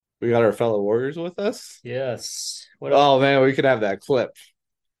We got our fellow warriors with us. Yes. What up? Oh man, we could have that clip.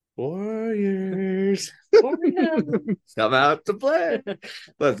 Warriors Warrior. come out to play.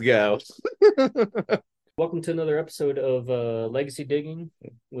 Let's go. Welcome to another episode of Legacy Digging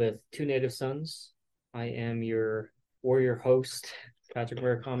with Two Native Sons. I am your warrior host, Patrick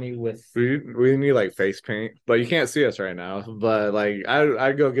Murakami, with We need like face paint, but you can't see us right now. But like,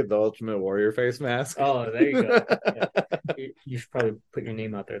 I'd go get the Ultimate Warrior face mask. oh, there you go. Yeah. You should probably put your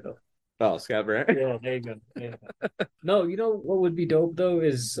name out there though. Oh, Scott Brand. Yeah, there you go. Yeah. No, you know what would be dope though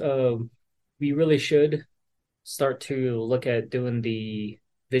is we really should start to look at doing the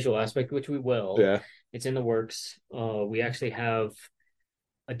visual aspect, which we will. Yeah, It's in the works. We actually have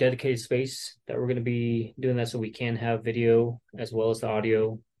a dedicated space that we're going to be doing that so we can have video as well as the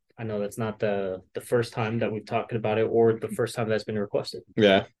audio. I know that's not the first time that we've talked about it or the first time that's been requested.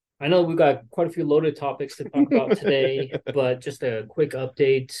 yeah. I know we've got quite a few loaded topics to talk about today, but just a quick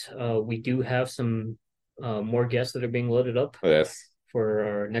update. We do have some more guests that are being loaded up Yes. for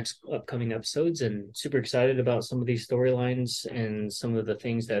our next upcoming episodes, and super excited about some of these storylines and some of the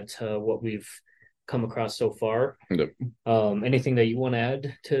things that what we've come across so far. Yep. Anything that you want to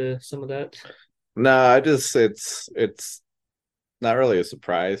add to some of that? No, I just it's not really a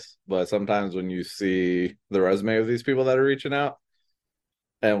surprise, but sometimes when you see the resume of these people that are reaching out,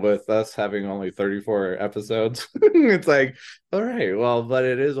 and with us having only 34 episodes, it's like, all right, well, but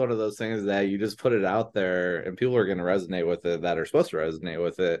it is one of those things that you just put it out there and people are going to resonate with it that are supposed to resonate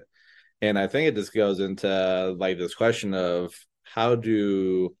with it. And I think it just goes into like this question of how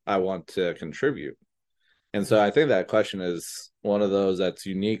do I want to contribute? And so I think that question is one of those that's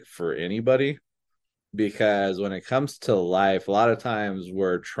unique for anybody because when it comes to life, a lot of times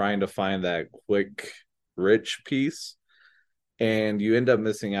we're trying to find that quick, rich piece and you end up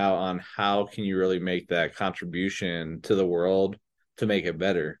missing out on how can you really make that contribution to the world to make it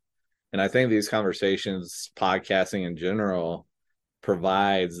better. And I think these conversations, podcasting in general,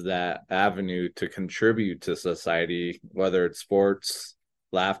 provides that avenue to contribute to society, whether it's sports,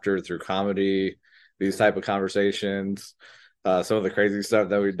 laughter through comedy, these type of conversations, some of the crazy stuff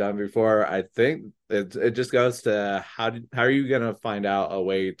that we've done before. I think it just goes to how are you going to find out a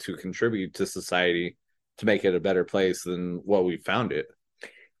way to contribute to society to make it a better place than what we found it.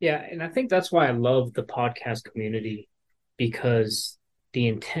 Yeah, and I think that's why I love the podcast community because the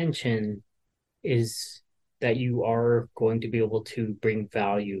intention is that you are going to be able to bring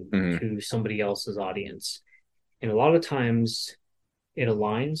value Mm-hmm. to somebody else's audience. And a lot of times it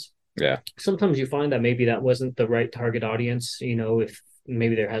aligns. Yeah. Sometimes you find that maybe that wasn't the right target audience, if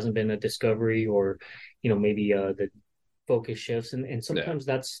maybe there hasn't been a discovery or, maybe the focus shifts. And Yeah. sometimes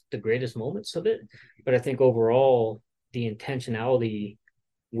that's the greatest moments of it. But I think overall, the intentionality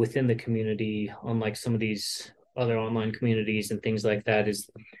within the community, unlike some of these other online communities and things like that, is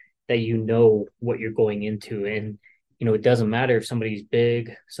that you know what you're going into. And, it doesn't matter if somebody's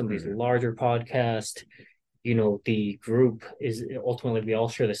big, somebody's Mm-hmm. larger podcast, the group is ultimately we all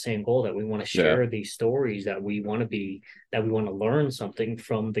share the same goal that we want to Yeah. share these stories that we want to learn something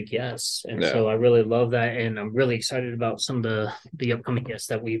from the guests. And Yeah. so I really love that. And I'm really excited about some of the upcoming guests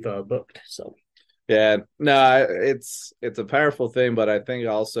that we've booked. So Yeah, no, it's a powerful thing, but I think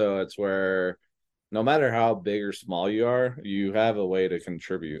also it's where no matter how big or small you are, you have a way to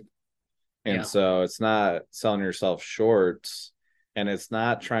contribute. And yeah, so it's not selling yourself short and it's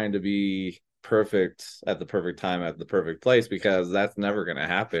not trying to be perfect at the perfect time at the perfect place because that's never going to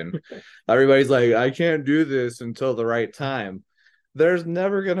happen. Everybody's like, I can't do this until the right time. There's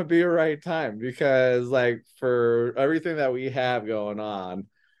never going to be a right time because like for everything that we have going on,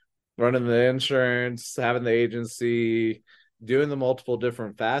 running the insurance, having the agency, doing the multiple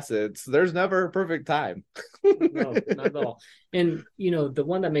different facets, there's never a perfect time. no, not at all. And the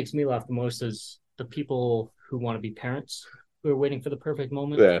one that makes me laugh the most is the people who want to be parents who are waiting for the perfect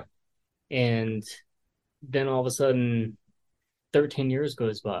moment. Yeah. And then all of a sudden 13 years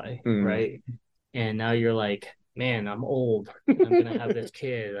goes by, Mm. right? And now you're like, man, I'm old. I'm gonna have this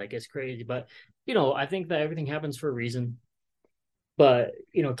kid. Like it's crazy. But I think that everything happens for a reason. But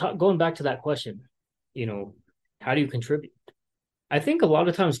going back to that question, you know, how do you contribute? I think a lot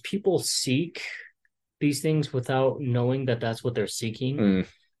of times people seek these things without knowing that that's what they're seeking Mm.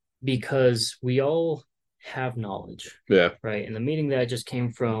 because we all have knowledge, Yeah. right? And the meeting that I just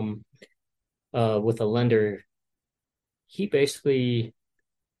came from with a lender, he basically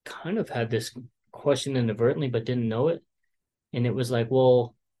kind of had this question inadvertently but didn't know it. And it was like,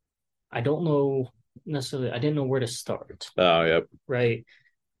 well, I don't know necessarily, I didn't know where to start, Oh, yep. right?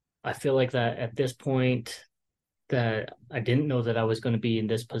 I feel like that at this point that I didn't know that I was going to be in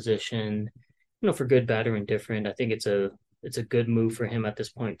this position, for good, bad, or indifferent. I think it's a it's a good move for him at this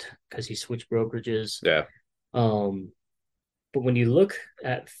point because he switched brokerages. Yeah. But when you look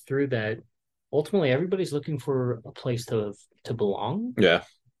at through that, ultimately everybody's looking for a place to belong. Yeah.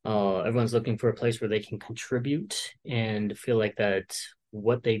 Everyone's looking for a place where they can contribute and feel like that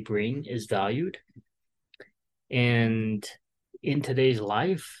what they bring is valued. And in today's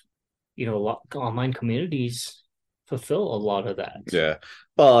life, online communities fulfill a lot of that. Yeah.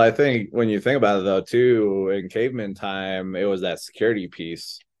 Well, I think when you think about it, though, too, in caveman time, it was that security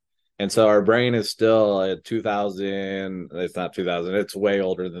piece. And so our brain is still at 2000. It's not 2000. It's way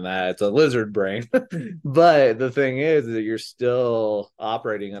older than that. It's a lizard brain. But the thing is that you're still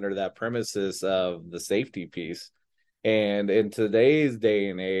operating under that premises of the safety piece. And in today's day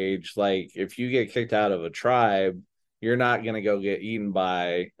and age, like if you get kicked out of a tribe, you're not going to go get eaten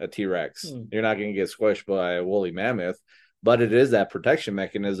by a T-Rex. You're not going to get squished by a woolly mammoth. But it is that protection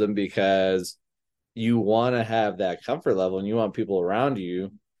mechanism because you want to have that comfort level and you want people around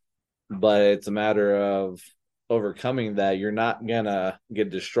you. But it's a matter of overcoming that. You're not going to get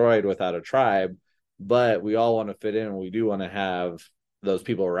destroyed without a tribe, but we all want to fit in. And we do want to have those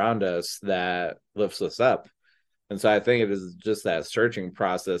people around us that lifts us up. And so I think it is just that searching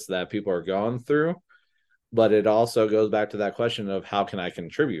process that people are going through. But it also goes back to that question of how can I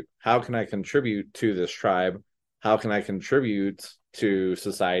contribute? How can I contribute to this tribe? How can I contribute to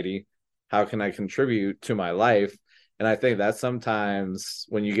society? How can I contribute to my life? And I think that sometimes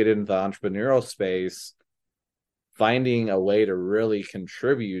when you get into the entrepreneurial space, finding a way to really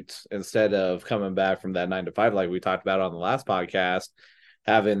contribute instead of coming back from that 9 to 5, like we talked about on the last podcast,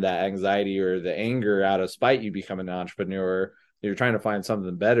 having that anxiety or the anger out of spite, you become an entrepreneur. You're trying to find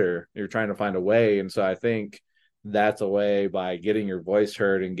something better. You're trying to find a way. And so I think that's a way by getting your voice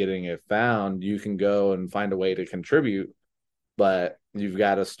heard and getting it found, you can go and find a way to contribute. But you've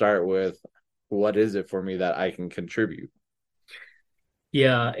got to start with, what is it for me that I can contribute?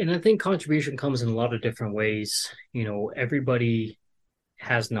 Yeah, and I think contribution comes in a lot of different ways. Everybody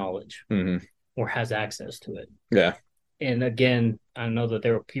has knowledge or has access to it. Yeah. And again, I know that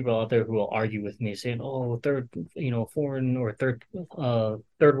there are people out there who will argue with me saying, "Oh, foreign or third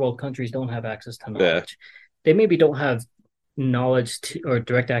world countries don't have access to knowledge." Yeah. They maybe don't have knowledge or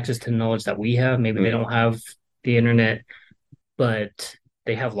direct access to knowledge that we have. Maybe they don't have the internet, but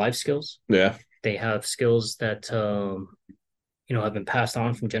they have life skills. Yeah. They have skills that have been passed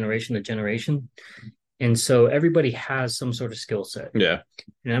on from generation to generation. And so everybody has some sort of skill set. Yeah.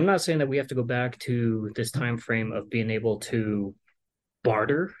 And I'm not saying that we have to go back to this time frame of being able to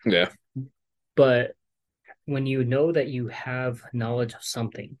barter. Yeah. But when you know that you have knowledge of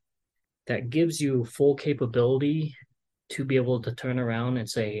something that gives you full capability to be able to turn around and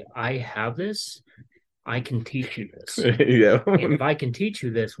say, I have this, I can teach you this. Yeah. And if I can teach you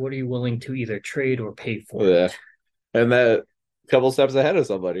this, what are you willing to either trade or pay for? Yeah. And that couple steps ahead of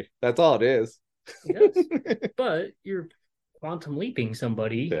somebody. That's all it is. Yes. But you're quantum leaping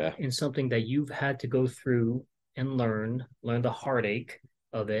somebody in something that you've had to go through and learn the heartache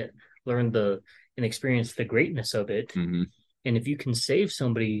of it, and experience the greatness of it. Mm-hmm. And if you can save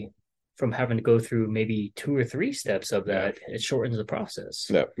somebody from having to go through maybe 2 or 3 steps of that, it shortens the process.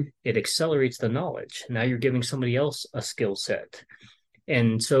 It accelerates the knowledge. Now you're giving somebody else a skill set.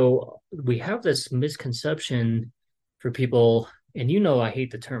 And so we have this misconception for people, and I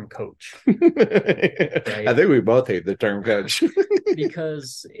hate the term coach. Right? I think we both hate the term coach.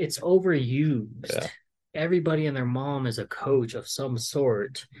 Because it's overused. Yeah. Everybody and their mom is a coach of some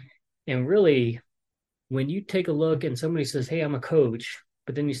sort. And really, when you take a look and somebody says, hey, I'm a coach,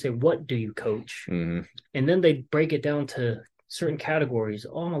 but then you say, what do you coach? Mm-hmm. And then they break it down to certain categories.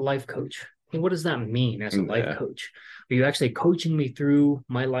 Oh, I'm a life coach. Well, what does that mean as a life coach? Are you actually coaching me through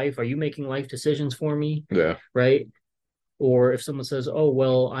my life? Are you making life decisions for me? Yeah. Right? Or if someone says, oh,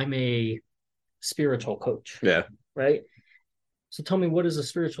 well, I'm a spiritual coach. Yeah. Right? So tell me, what does a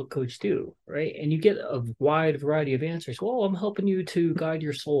spiritual coach do? Right? And you get a wide variety of answers. Well, I'm helping you to guide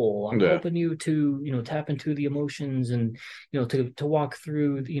your soul. I'm helping you to, tap into the emotions and, to walk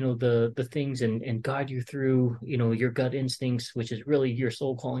through, the things and guide you through, your gut instincts, which is really your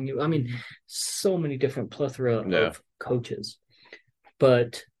soul calling you. I mean, so many different plethora of coaches.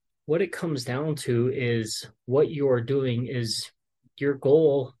 But what it comes down to is what you're doing is your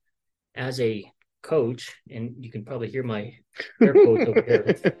goal as a coach, and you can probably hear my air quotes over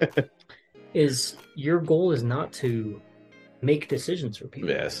here, is your goal is not to make decisions for people.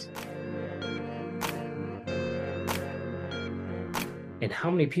 Yes. And how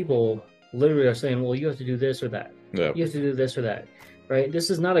many people literally are saying, well, you have to do this or that. Yeah. You have to do this or that, right? This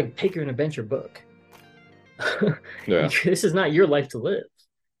is not a take your adventure book. This is not your life to live.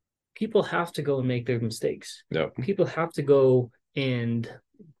 people have to go and make their mistakes. Yep. People have to go and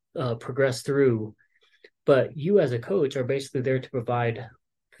progress through. But you as a coach are basically there to provide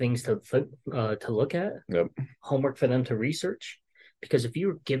things to look at, Yep. homework for them to research. Because if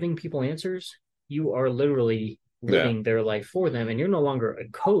you're giving people answers, you are literally living their life for them, and you're no longer a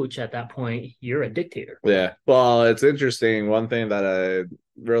coach at that point. You're a dictator. Yeah. Well, it's interesting. One thing that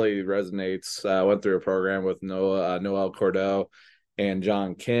really resonates. I went through a program with Noel Cordeau and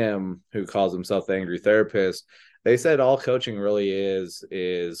John Kim, who calls himself the Angry Therapist. They said all coaching really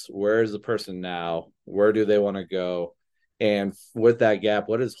is where is the person now? Where do they want to go? And with that gap,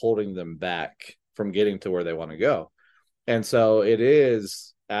 what is holding them back from getting to where they want to go? And so it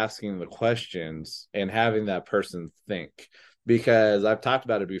is asking the questions and having that person think, because I've talked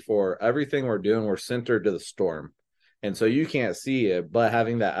about it before. Everything we're doing, we're centered to the storm. And so you can't see it, but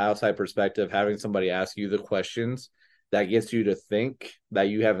having that outside perspective, having somebody ask you the questions that gets you to think that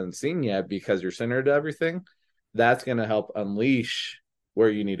you haven't seen yet because you're centered to everything, that's going to help unleash where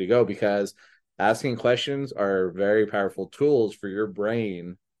you need to go, because asking questions are very powerful tools for your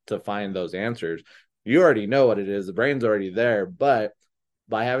brain to find those answers. You already know what it is. The brain's already there, but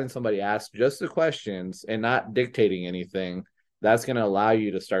by having somebody ask just the questions and not dictating anything, that's going to allow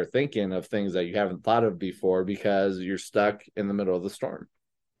you to start thinking of things that you haven't thought of before because you're stuck in the middle of the storm.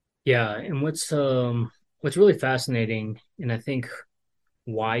 Yeah, and what's really fascinating, and I think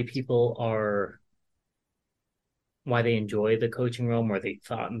why people are why they enjoy the coaching realm or they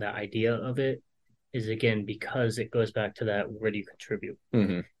thought the idea of it is, again, because it goes back to that, where do you contribute?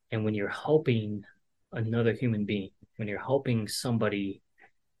 Mm-hmm. And when you're helping another human being, when you're helping somebody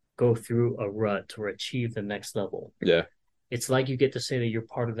go through a rut or achieve the next level, Yeah. it's like you get to say that you're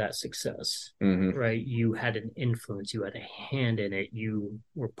part of that success, Mm-hmm. right? You had an influence, you had a hand in it, you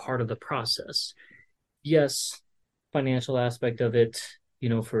were part of the process. Yes, financial aspect of it,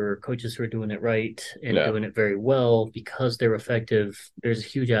 for coaches who are doing it right and Yeah. doing it very well because they're effective, there's a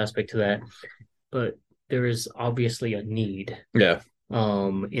huge aspect to that. But there is obviously a need Yeah.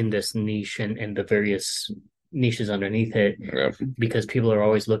 in this niche and the various niches underneath it, Yeah. because people are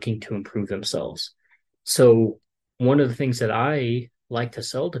always looking to improve themselves. So one of the things that I like to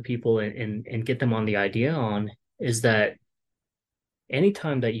sell to people and get them on the idea on is that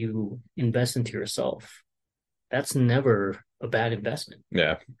anytime that you invest into yourself, that's never a bad investment.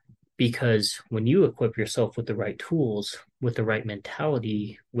 Yeah. Because when you equip yourself with the right tools, with the right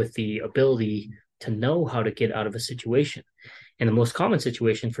mentality, with the ability to know how to get out of a situation, and the most common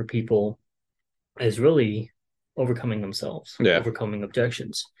situation for people is really overcoming themselves, Yeah. overcoming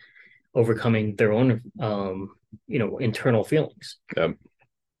objections, overcoming their own, internal feelings. Yep.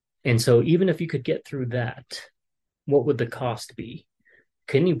 And so even if you could get through that, what would the cost be?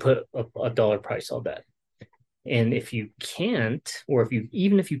 Can you put a dollar price on that? And if you can't, or if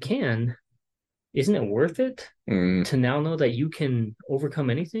you can, isn't it worth it to now know that you can overcome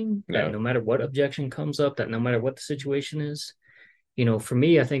anything, that no matter what objection comes up, that no matter what the situation is? For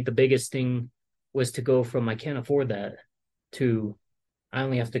me, I think the biggest thing was to go from I can't afford that to I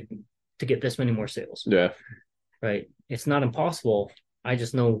only have to get this many more sales. Yeah. Right. It's not impossible. I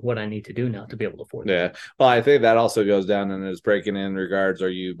just know what I need to do now to be able to afford it. Yeah. Well, I think that also goes down and is breaking in regards, are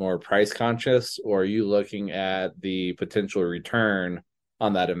you more price conscious or are you looking at the potential return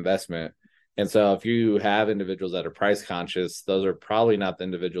on that investment? And so if you have individuals that are price conscious, those are probably not the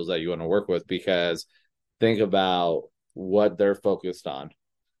individuals that you want to work with, because think about what they're focused on.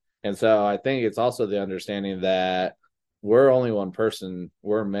 And so I think it's also the understanding that we're only one person.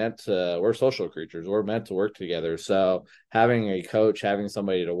 We're social creatures. We're meant to work together. So having a coach, having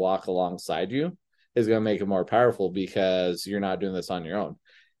somebody to walk alongside you is going to make it more powerful, because you're not doing this on your own.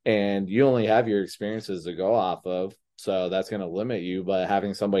 And you only have your experiences to go off of. So that's going to limit you. But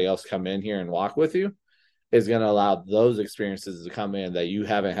having somebody else come in here and walk with you is going to allow those experiences to come in that you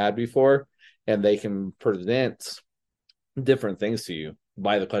haven't had before. And they can present different things to you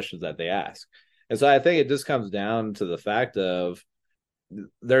by the questions that they ask. And so I think it just comes down to the fact of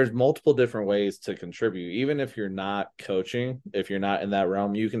there's multiple different ways to contribute. Even if you're not coaching, if you're not in that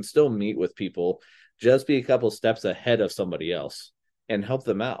realm, you can still meet with people, just be a couple steps ahead of somebody else and help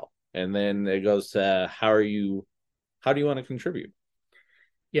them out. And then it goes to how do you want to contribute?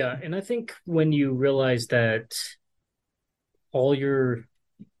 Yeah. And I think when you realize that all you're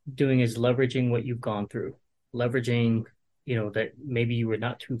doing is leveraging what you've gone through, leveraging, that maybe you were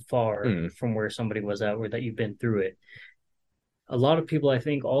not too far from where somebody was at, or that you've been through it. A lot of people, I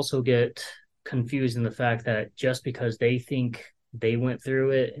think, also get confused in the fact that just because they think they went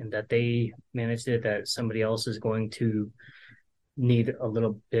through it and that they managed it, that somebody else is going to need a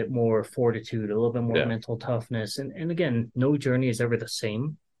little bit more fortitude, a little bit more mental toughness. And again, no journey is ever the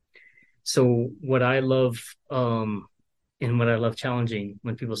same. So what I love, and what I love challenging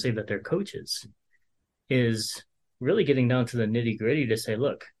when people say that they're coaches is really getting down to the nitty gritty to say,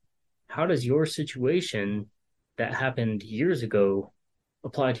 look, how does your situation that happened years ago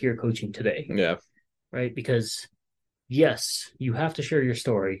apply to your coaching today? Yeah. Right? Because yes, you have to share your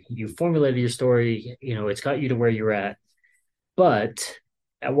story. You formulated your story, it's got you to where you're at. But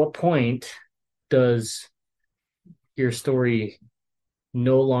at what point does your story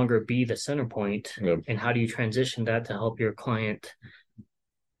no longer be the center point? Yep. And how do you transition that to help your client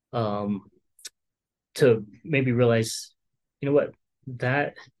um, to maybe realize, what,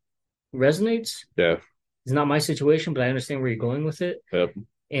 that resonates? Yeah. It's not my situation, but I understand where you're going with it. Yep.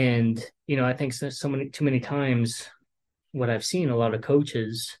 And, I think so many, too many times what I've seen a lot of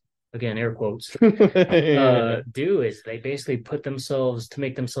coaches, again, air quotes, do is they basically put themselves to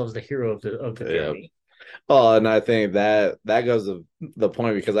make themselves the hero of the journey. Well, and I think that goes to the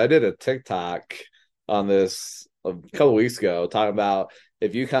point because I did a TikTok on this a couple weeks ago talking about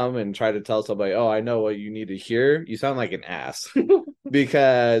if you come and try to tell somebody, oh, I know what you need to hear, you sound like an ass.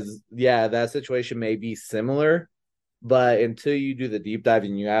 Because yeah, that situation may be similar, but until you do the deep dive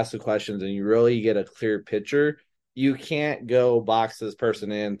and you ask the questions and you really get a clear picture, you can't go box this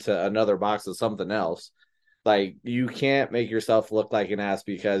person into another box of something else. Like you can't make yourself look like an ass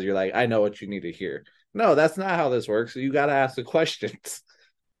because you're like, I know what you need to hear. No, that's not how this works. So you got to ask the questions.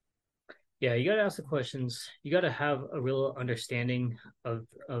 Yeah, you got to ask the questions. You got to have a real understanding of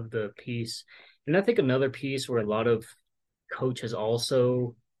the piece. And I think another piece where a lot of coaches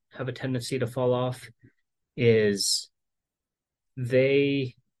also have a tendency to fall off is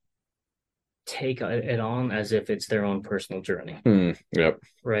they take it on as if it's their own personal journey. Yep.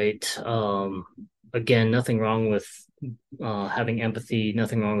 Right. Again, nothing wrong with having empathy,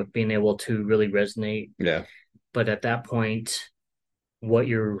 nothing wrong with being able to really resonate. Yeah. But at that point, what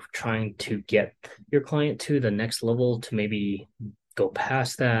you're trying to get your client to the next level to maybe go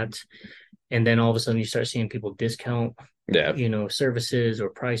past that. And then all of a sudden you start seeing people discount, services or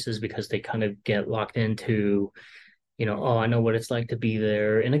prices because they kind of get locked into, oh, I know what it's like to be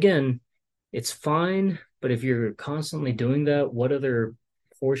there. And again, it's fine. But if you're constantly doing that, what other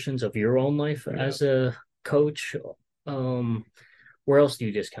portions of your own life as a coach, where else do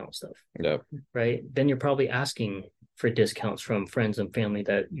you discount stuff? Yeah. Right. Then you're probably asking for discounts from friends and family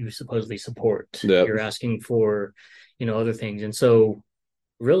that you supposedly support. Yep. You're asking for, other things. And so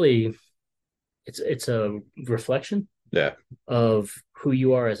really it's a reflection of who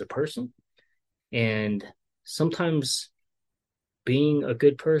you are as a person. And sometimes being a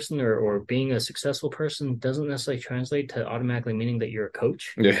good person or being a successful person doesn't necessarily translate to automatically meaning that you're a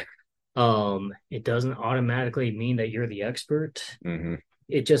coach. Yeah. It doesn't automatically mean that you're the expert. Mm-hmm.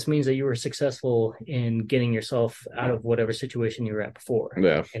 It just means that you were successful in getting yourself out of whatever situation you were at before.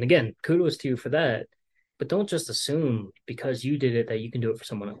 Yeah. And again, kudos to you for that. But don't just assume because you did it that you can do it for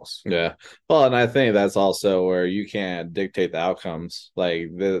someone else. Yeah. Well, and I think that's also where you can't dictate the outcomes. Like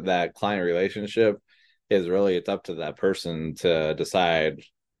that client relationship is really, it's up to that person to decide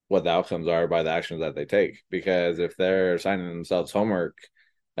what the outcomes are by the actions that they take. Because if they're assigning themselves homework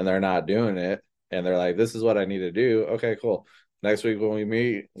and they're not doing it and they're like, this is what I need to do. Okay, cool. Next week when we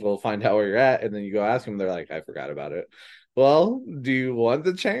meet, we'll find out where you're at. And then you go ask them, they're like, I forgot about it. Well, do you want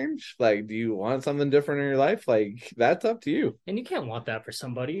the change? Like, do you want something different in your life? Like, that's up to you. And you can't want that for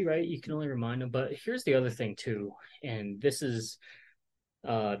somebody, right? You can only remind them. But here's the other thing too, and this is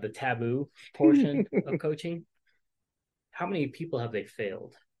the taboo portion of coaching. How many people have they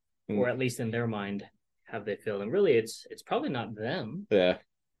failed? Or at least in their mind, have they failed? And really it's probably not them. Yeah.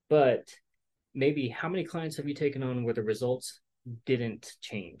 But maybe how many clients have you taken on where the results didn't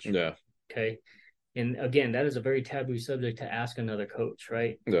change? Yeah. Okay. And again, that is a very taboo subject to ask another coach,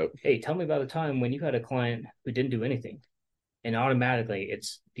 right? Yep. Hey, tell me about a time when you had a client who didn't do anything, and automatically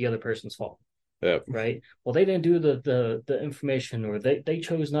it's the other person's fault. Yep. Right. Well, they didn't do the information, or they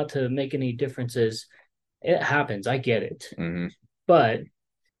chose not to make any differences. It happens. I get it. Mm-hmm. But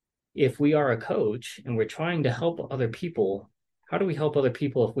if we are a coach and we're trying to help other people, how do we help other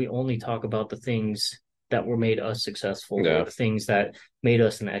people if we only talk about the things that were made us successful or the things that made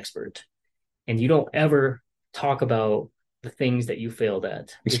us an expert? And you don't ever talk about the things that you failed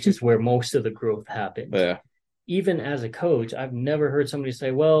at, which is where most of the growth happens. Yeah. Even as a coach, I've never heard somebody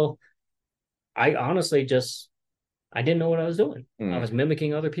say, well, I honestly I didn't know what I was doing. I was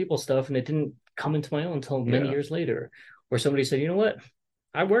mimicking other people's stuff and it didn't come into my own until many years later. Or somebody said, you know what?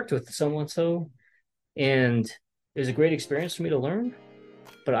 I worked with someone so, and it was a great experience for me to learn,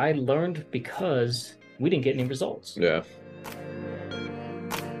 but I learned because we didn't get any results. Yeah.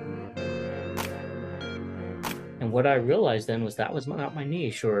 And what I realized then was that was not my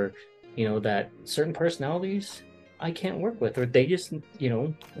niche, or that certain personalities I can't work with, or they just,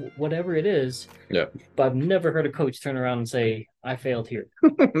 whatever it is. Yeah. But I've never heard a coach turn around and say, I failed here.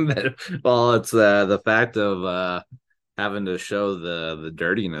 Well, it's the fact of having to show the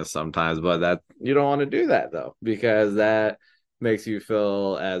dirtiness sometimes, but that you don't want to do that though, because that makes you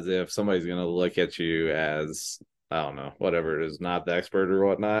feel as if somebody's gonna look at you as, I don't know, whatever it is, not the expert or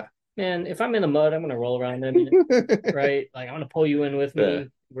whatnot. Man, if I'm in the mud, I'm gonna roll around in it, right? Like I'm gonna pull you in with Yeah. me.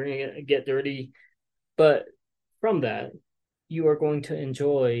 We're gonna get dirty. But from that, you are going to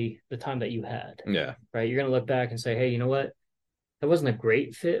enjoy the time that you had, Yeah. right? You're gonna look back and say, hey, you know what? That wasn't a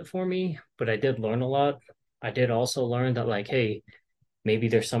great fit for me, but I did learn a lot. I did also learn that, like, hey, maybe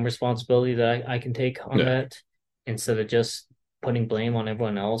there's some responsibility that I can take on Yeah. that instead of just putting blame on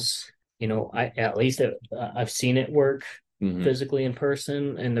everyone else. I at least I've seen it work Hmm. physically in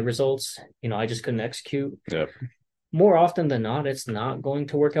person, and the results, I just couldn't execute. Yeah. More often than not, it's not going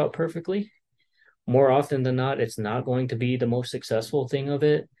to work out perfectly. More often than not, it's not going to be the most successful thing of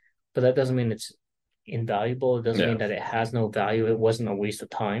it, but that doesn't mean it's invaluable. It doesn't Yeah. mean that it has no value. It wasn't a waste of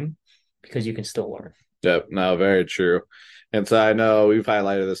time because you can still learn. Yep. No, very true. And so I know we've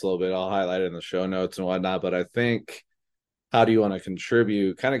highlighted this a little bit. I'll highlight it in the show notes and whatnot, but I think how do you want to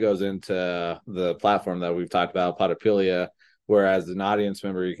contribute kind of goes into the platform that we've talked about, Podopilia, where as an audience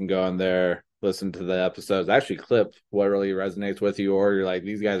member, you can go in there, listen to the episodes, actually clip what really resonates with you, or you're like,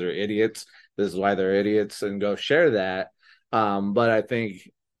 these guys are idiots. This is why they're idiots, and go share that. But I think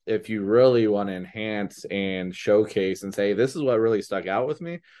if you really want to enhance and showcase and say, this is what really stuck out with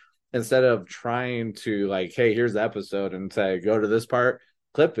me, instead of trying to like, hey, here's the episode and say, go to this part,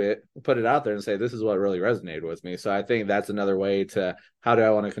 clip it, put it out there and say, this is what really resonated with me. So I think that's another way to, how do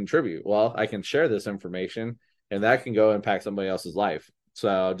I want to contribute? Well, I can share this information and that can go impact somebody else's life.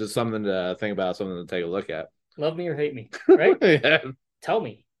 So just something to think about, something to take a look at. Love me or hate me, right? Yeah. Tell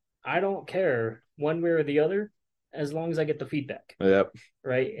me. I don't care one way or the other as long as I get the feedback, Yep.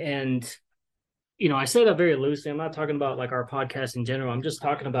 right? And I say that very loosely. I'm not talking about like our podcast in general. I'm just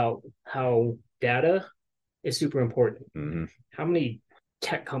talking about how data is super important. Mm-hmm. How many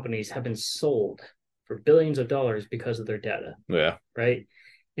tech companies have been sold for billions of dollars because of their data, Yeah. right?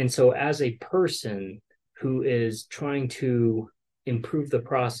 And so, as a person who is trying to improve the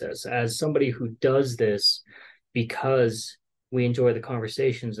process, as somebody who does this because we enjoy the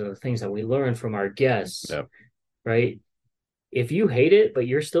conversations and the things that we learn from our guests, Yep. right? If you hate it, but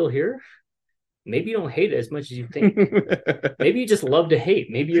you're still here, maybe you don't hate it as much as you think. Maybe you just love to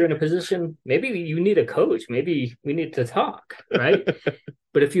hate. Maybe you're in a position, maybe you need a coach. Maybe we need to talk, right?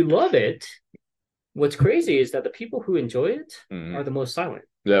 But if you love it, what's crazy is that the people who enjoy it are the most silent.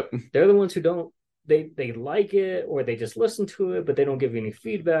 Yep. They're the ones who don't, they like it or they just listen to it, but they don't give you any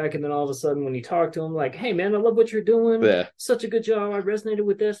feedback. And then all of a sudden, when you talk to them, like, hey, man, I love what you're doing. Yeah. Such a good job. I resonated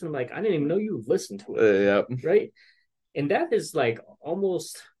with this. And I'm like, I didn't even know you listened to it. Yep. Right. And that is like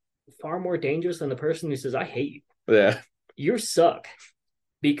almost far more dangerous than the person who says, I hate you. Yeah. You suck.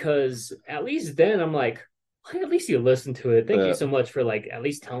 Because at least then I'm like, well, at least you listened to it. Thank you so much for like at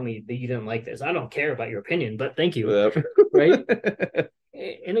least telling me that you didn't like this. I don't care about your opinion, but thank you. Yep. Right.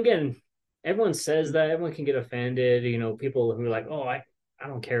 And again, everyone says that, everyone can get offended, people who are like, oh, I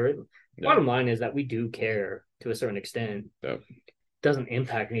don't care. Yep. Bottom line is that we do care to a certain extent. Yep. It doesn't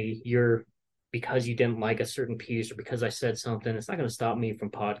impact me. Because you didn't like a certain piece or because I said something, it's not going to stop me from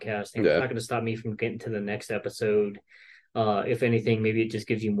podcasting. It's not going to stop me from getting to the next episode. If anything, maybe it just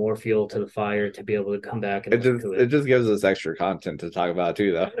gives you more fuel to the fire to be able to come back and it just gives us extra content to talk about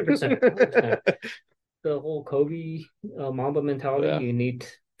too, though. 100%, 100%. The whole Kobe Mamba mentality, you need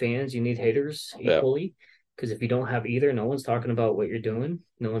fans, you need haters equally. Because if you don't have either, no one's talking about what you're doing.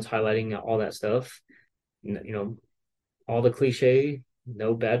 No one's highlighting all that stuff. All the cliche,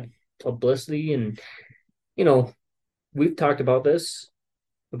 no bad publicity. And, we've talked about this,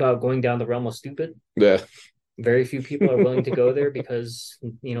 about going down the realm of stupid. Yeah. Very few people are willing to go there because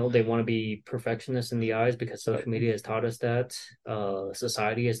they want to be perfectionists in the eyes because social media has taught us that,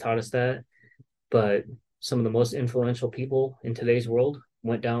 society has taught us that. But some of the most influential people in today's world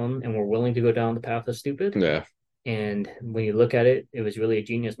went down and were willing to go down the path of stupid. Yeah. And when you look at it, it was really a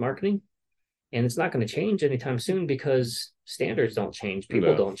genius marketing. And it's not going to change anytime soon because standards don't change,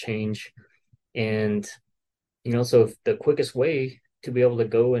 people don't change. And so if the quickest way to be able to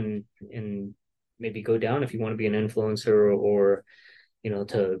go and maybe go down if you want to be an influencer or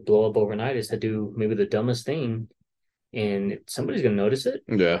to blow up overnight is to do maybe the dumbest thing, and somebody's going to notice it.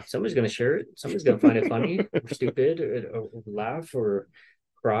 Yeah. Somebody's going to share it. Somebody's going to find it funny or stupid or laugh or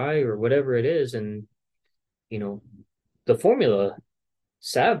cry or whatever it is. And the formula,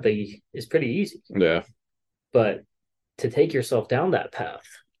 sadly, is pretty easy. Yeah. But to take yourself down that path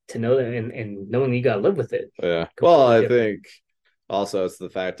to know that and knowing you got to live with it. Yeah. Completely Well, I different. think also it's the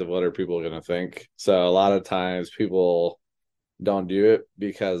fact of what are people going to think. So a lot of times people don't do it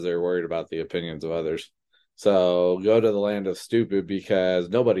because they're worried about the opinions of others. So go to the land of stupid because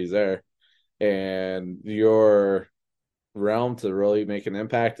nobody's there, and your realm to really make an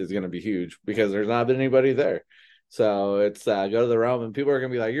impact is going to be huge because there's not been anybody there. So it's go to the realm and people are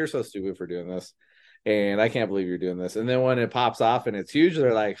going to be like, you're so stupid for doing this. And I can't believe you're doing this. And then when it pops off and it's huge,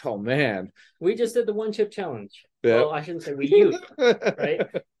 they're like, oh man. We just did the one chip challenge. Yeah. Well, I shouldn't say we, you, right?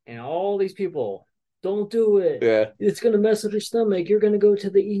 And all these people, don't do it. Yeah. It's going to mess up your stomach. You're going to go to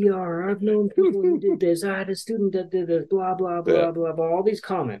the ER. I've known people who did this. I had a student that did this, blah, blah, blah, Yeah. blah, blah, all these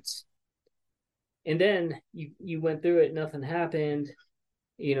comments. And then you went through it, nothing happened.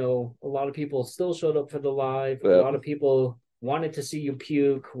 You know, a lot of people still showed up for the live. Yeah. A lot of people wanted to see you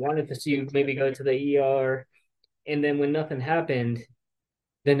puke, wanted to see you maybe go to the ER. And then when nothing happened,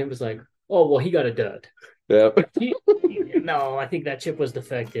 then it was like, oh, well, he got a dud. Yeah. No, I think that chip was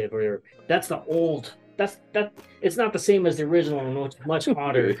defective, or that's the old. That. It's not the same as the original, and it's much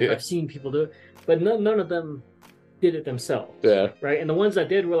hotter. Yeah. I've seen people do it, but none of them did it themselves. Yeah. Right, and the ones that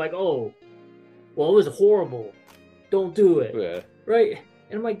did were like, oh, well, it was horrible. Don't do it. Yeah. Right,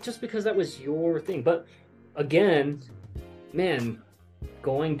 and I'm like, just because that was your thing, but again, man,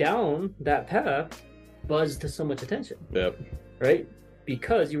 going down that path buzzed to so much attention. Yep. Right,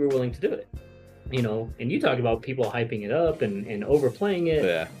 because you were willing to do it. You know, and you talk about people hyping it up and overplaying it.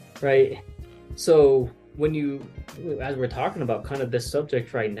 Yeah. Right. So when you, as we're talking about kind of this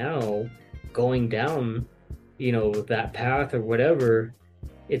subject right now, going down, you know, that path or whatever,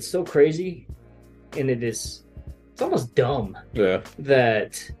 it's so crazy, and it's almost dumb. Yeah.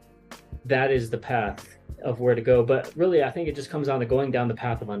 That is the path of where to go. But really, I think it just comes down to going down the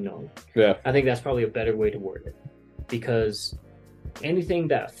path of unknown. Yeah. I think that's probably a better way to word it, because anything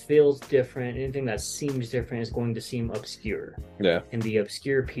that feels different, anything that seems different is going to seem obscure. Yeah. And the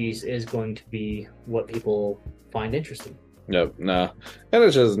obscure piece is going to be what people find interesting. Yep. No. And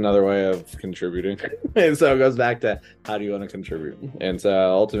it's just another way of contributing. And so it goes back to how do you want to contribute? And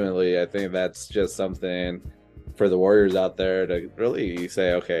so ultimately, I think that's just something for the warriors out there to really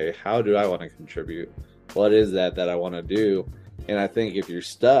say, okay, how do I want to contribute? What is that I want to do? And I think if you're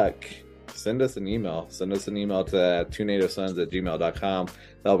stuck, send us an email. Send us an email to twonativesons@gmail.com.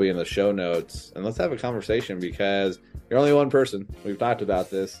 That'll be in the show notes. And let's have a conversation, because you're only one person. We've talked about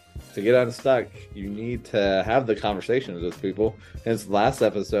this. To get unstuck, you need to have the conversations with people. And it's the last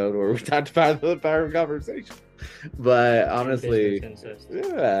episode where we talked about the power of conversation. But honestly,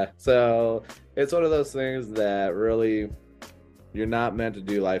 yeah. So it's one of those things that really, you're not meant to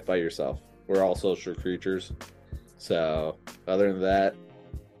do life by yourself. We're all social creatures. So other than that,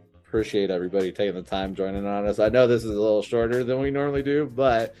 appreciate everybody taking the time joining on us. I know this is a little shorter than we normally do,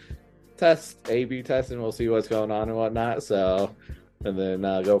 but A/B test, and we'll see what's going on and whatnot. So, and then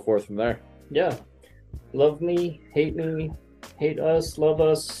go forth from there. Yeah. Love me, hate us, love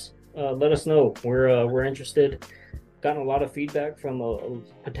us. Let us know. We're interested. Gotten a lot of feedback from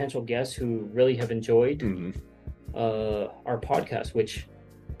potential guests who really have enjoyed our podcast, which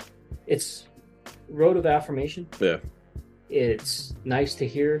it's Road of Affirmation. Yeah. It's nice to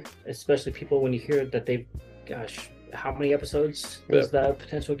hear, especially people when you hear that they've, gosh, how many episodes does that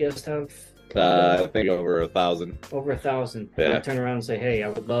potential guest have? I think over 1,000. Over 1,000. Yeah. And turn around and say, hey, I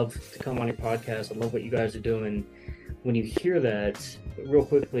would love to come on your podcast. I love what you guys are doing. When you hear that, real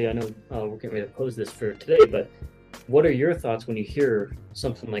quickly, I know we're getting ready to close this for today, but what are your thoughts when you hear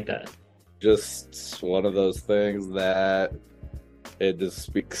something like that? Just one of those things that it just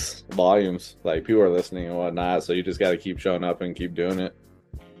speaks volumes. Like, people are listening and whatnot, so you just got to keep showing up and keep doing it.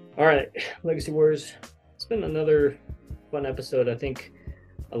 All right, Legacy Warriors, it's been another fun episode. I think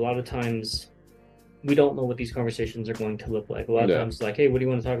a lot of times we don't know what these conversations are going to look like. A lot of times, like, hey, what do you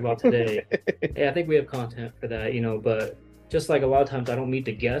want to talk about today? Hey, I think we have content for that, but just like a lot of times I don't meet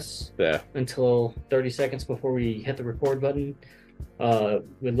the guests until 30 seconds before we hit the record button.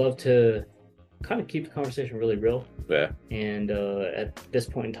 We'd love to kind of keep the conversation really real. Yeah. And at this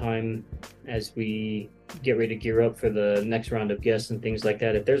point in time, as we get ready to gear up for the next round of guests and things like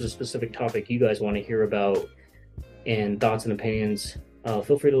that, if there's a specific topic you guys want to hear about and thoughts and opinions,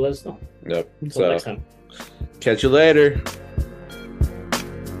 feel free to let us know. Yep. Until next time. Catch you later.